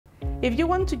If you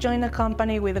want to join a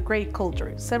company with a great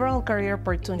culture, several career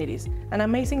opportunities, and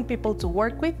amazing people to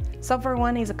work with,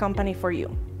 SoftwareOne is a company for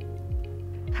you.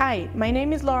 Hi, my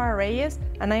name is Laura Reyes,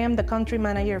 and I am the Country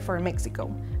Manager for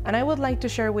Mexico. And I would like to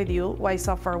share with you why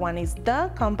SoftwareOne is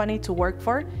the company to work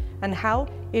for and how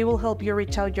it will help you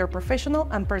reach out your professional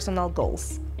and personal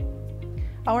goals.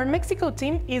 Our Mexico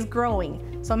team is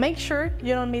growing, so make sure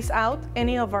you don't miss out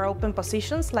any of our open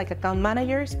positions like account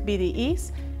managers,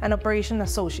 BDEs, and operation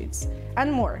associates,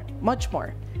 and more, much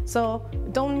more. So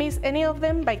don't miss any of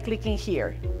them by clicking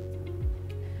here.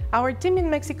 Our team in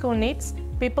Mexico needs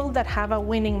people that have a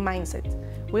winning mindset.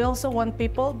 We also want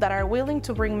people that are willing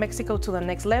to bring Mexico to the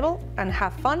next level and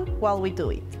have fun while we do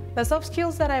it. The soft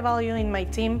skills that I value in my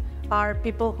team are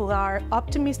people who are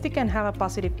optimistic and have a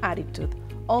positive attitude.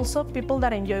 Also, people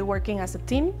that enjoy working as a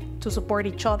team to support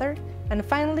each other. And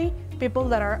finally, people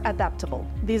that are adaptable.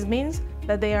 This means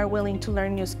that they are willing to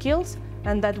learn new skills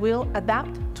and that will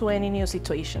adapt to any new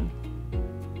situation.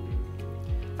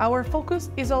 Our focus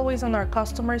is always on our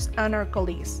customers and our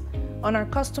colleagues. On our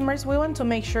customers, we want to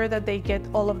make sure that they get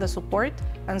all of the support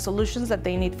and solutions that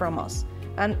they need from us.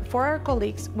 And for our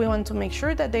colleagues, we want to make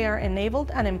sure that they are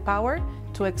enabled and empowered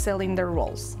to excel in their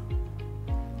roles.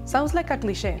 Sounds like a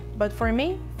cliché, but for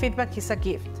me, feedback is a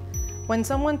gift. When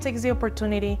someone takes the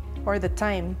opportunity or the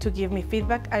time to give me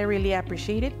feedback, I really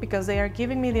appreciate it because they are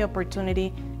giving me the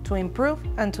opportunity to improve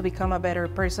and to become a better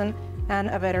person and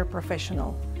a better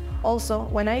professional. Also,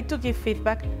 when I do give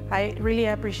feedback, I really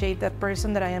appreciate that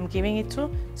person that I am giving it to,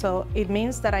 so it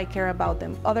means that I care about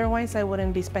them. Otherwise, I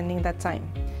wouldn't be spending that time.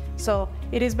 So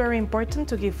it is very important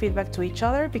to give feedback to each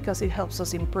other because it helps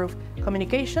us improve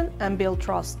communication and build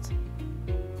trust.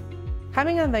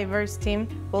 Having a diverse team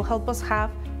will help us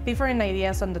have different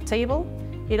ideas on the table.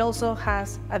 It also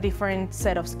has a different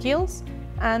set of skills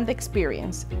and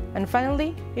experience. And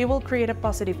finally, it will create a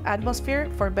positive atmosphere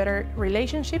for better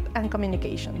relationship and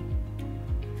communication.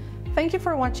 Thank you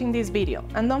for watching this video,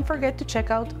 and don't forget to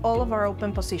check out all of our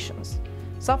open positions.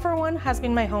 SoftwareOne has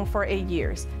been my home for 8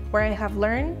 years, where I have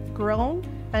learned, grown,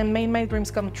 and made my dreams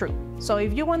come true. So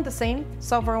if you want the same,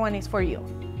 SoftwareOne is for you.